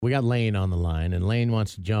We got Lane on the line, and Lane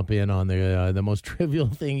wants to jump in on the most trivial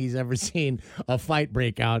thing he's ever seen a fight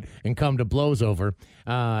break out and come to blows over.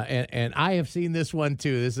 And I have seen this one,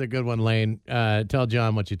 too. This is a good one, Lane. Tell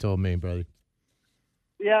John what you told me, brother.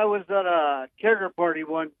 Yeah, I was at a kegger party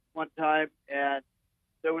one time, and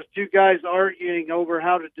there was two guys arguing over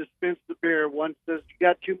how to dispense the beer. One says, you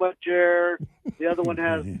got too much air. The other one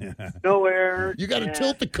has no air. You got to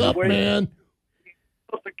tilt the cup, man.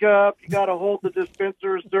 Tilt the cup. You got to hold the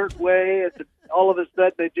dispenser a certain way. And all of a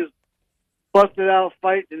sudden, they just busted out a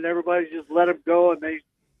fight, and everybody just let them go, and they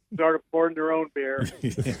started pouring their own beer.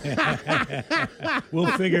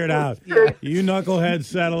 We'll figure it out. You knuckleheads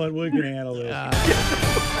settle it. We can handle this.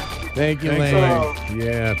 Thank you, Lane.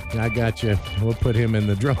 Yeah, I got you. We'll put him in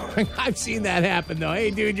the drawing. I've seen that happen, though.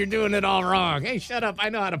 Hey, dude, you're doing it all wrong. Hey, shut up. I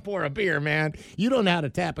know how to pour a beer, man. You don't know how to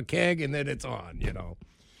tap a keg, and then it's on, you know.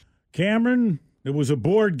 Cameron, it was a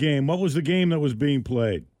board game. What was the game that was being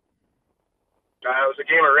played? It was a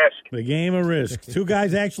game of Risk. The game of Risk. Two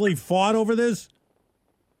guys actually fought over this?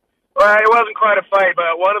 Well, it wasn't quite a fight,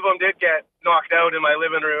 but one of them did get knocked out in my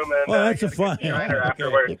living room. And, well, that's a fun.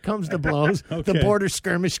 Afterwards. It comes to blows. Okay. The border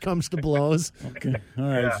skirmish comes to blows. Okay. All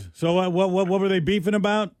right. Yeah. So what were they beefing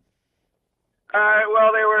about?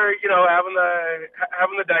 Well, they were, having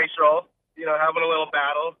the dice roll, having a little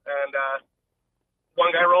battle, and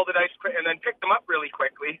one guy rolled the dice and then picked them up really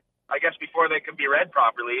quickly, I guess before they could be read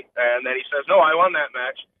properly, and then he says, no, I won that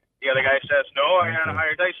match. The other guy says, no, I had a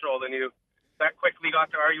higher dice roll than you. That quickly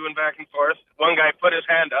got to arguing back and forth. One guy put his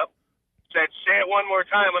hand up, said, say it one more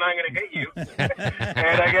time and I'm going to hit you.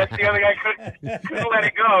 And I guess the other guy couldn't let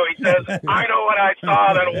it go. He says, I know what I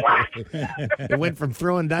saw, then whack. It went from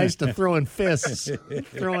throwing dice to throwing fists,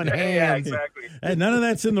 throwing hands. Yeah, exactly. Hey, none of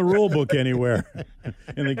that's in the rule book anywhere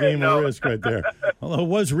in the game of Risk right there. Although it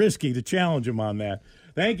was risky to challenge him on that.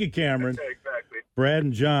 Thank you, Cameron. Exactly. Brad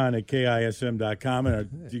and John at KISM.com.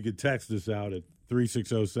 And you could text us out at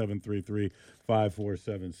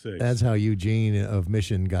 360-733-5476. That's how Eugene of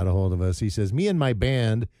Mission got a hold of us. He says, me and my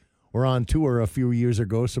band were on tour a few years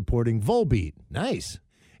ago supporting Volbeat. Nice.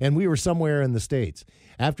 And we were somewhere in the States.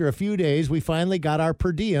 After a few days, we finally got our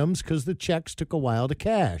per diems because the checks took a while to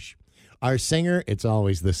cash. Our singer, it's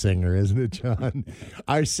always the singer, isn't it, John?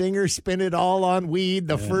 Our singer spent it all on weed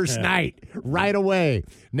the first night, right away.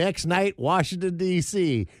 Next night, Washington,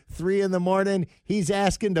 D.C., 3 a.m, he's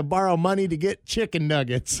asking to borrow money to get chicken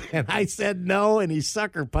nuggets. And I said no, and he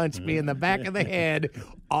sucker punched me in the back of the head.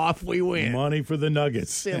 Off we went. Money for the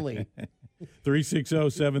nuggets. Silly.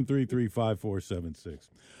 360-733-5476.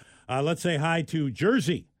 Let's say hi to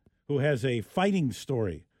Jersey, who has a fighting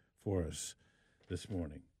story for us this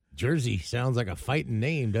morning. Jersey sounds like a fighting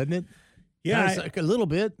name, doesn't it? Yeah, like a little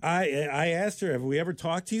bit. I asked her, have we ever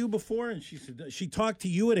talked to you before? And she said she talked to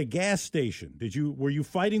you at a gas station. Were you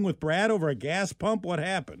fighting with Brad over a gas pump? What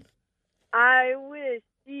happened? I wish.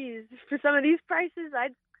 Geez, for some of these prices,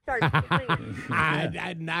 I'd start complaining.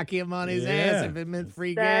 I'd knock him on his ass if it meant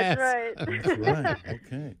free gas. That's right. That's right.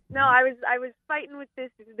 Okay. No, I was fighting with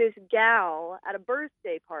this gal at a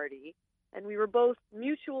birthday party, and we were both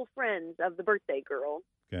mutual friends of the birthday girl.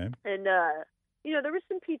 Okay. And, there were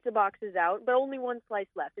some pizza boxes out, but only one slice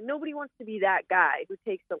left. And nobody wants to be that guy who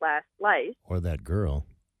takes the last slice. Or that girl.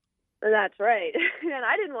 That's right. And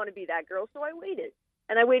I didn't want to be that girl, so I waited.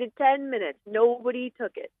 And I waited 10 minutes. Nobody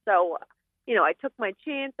took it. So, I took my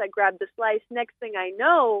chance. I grabbed the slice. Next thing I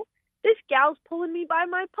know, this gal's pulling me by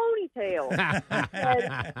my ponytail.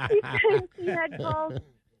 And she had called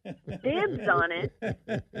dibs on it.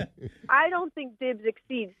 I don't think dibs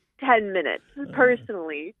exceeds 10 minutes,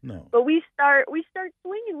 personally. No. But we start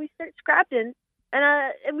swinging, we start scrapping,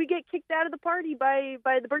 and we get kicked out of the party by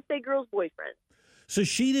the birthday girl's boyfriend. So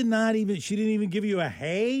she didn't even give you a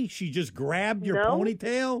hey? She just grabbed your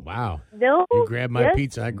ponytail? Wow. No. You grabbed my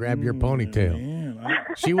pizza, I grabbed your ponytail. Man,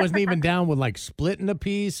 She wasn't even down with like splitting a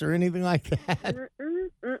piece or anything like that.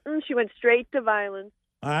 She went straight to violence.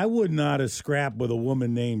 I would not have scrapped with a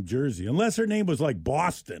woman named Jersey, unless her name was like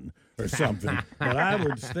Boston or something. But I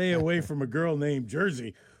would stay away from a girl named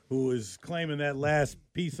Jersey who was claiming that last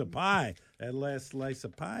piece of pie, that last slice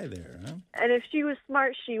of pie there. Huh? And if she was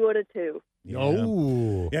smart, she would have too. Yeah.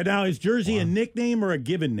 Oh. Yeah, now, is Jersey a nickname or a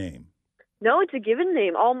given name? No, it's a given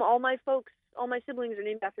name. All my siblings are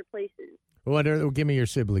named after places. Give me your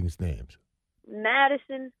siblings' names.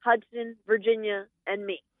 Madison, Hudson, Virginia, and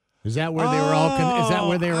me. Is that where they were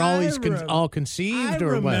all conceived,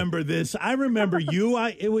 or what? I remember this. I remember you.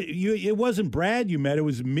 It wasn't Brad you met. It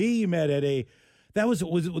was me you met at a. That was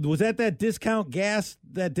that discount gas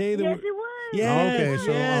that day? Yes, it was. Yes, Okay,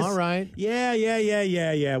 so yes. all right.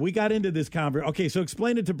 Yeah. We got into this conversation. Okay, so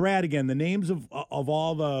explain it to Brad again. The names of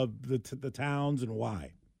all the towns and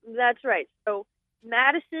why. That's right. So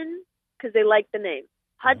Madison, because they liked the name.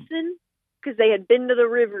 Hudson, because they had been to the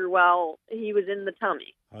river while he was in the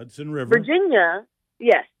tummy. Hudson River. Virginia,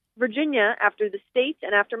 yes. Virginia, after the state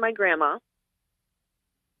and after my grandma.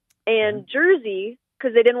 And Jersey,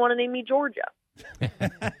 because they didn't want to name me Georgia.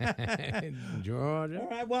 Georgia. All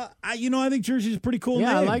right. Well, I think Jersey's a pretty cool name.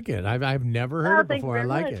 Yeah, I like it. I've never heard it thank you before. I very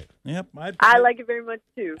like much. it. Yep. I like it very much,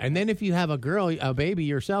 too. And then if you have a baby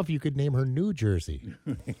yourself, you could name her New Jersey.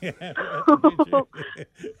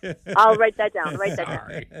 I'll write that down.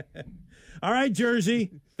 All right,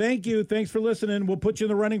 Jersey. Thank you. Thanks for listening. We'll put you in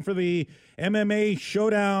the running for the MMA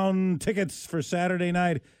Showdown tickets for Saturday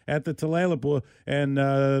night at the Tulalip. And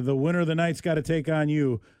the winner of the night's got to take on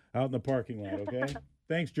you out in the parking lot, okay?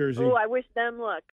 Thanks, Jersey. Oh, I wish them luck.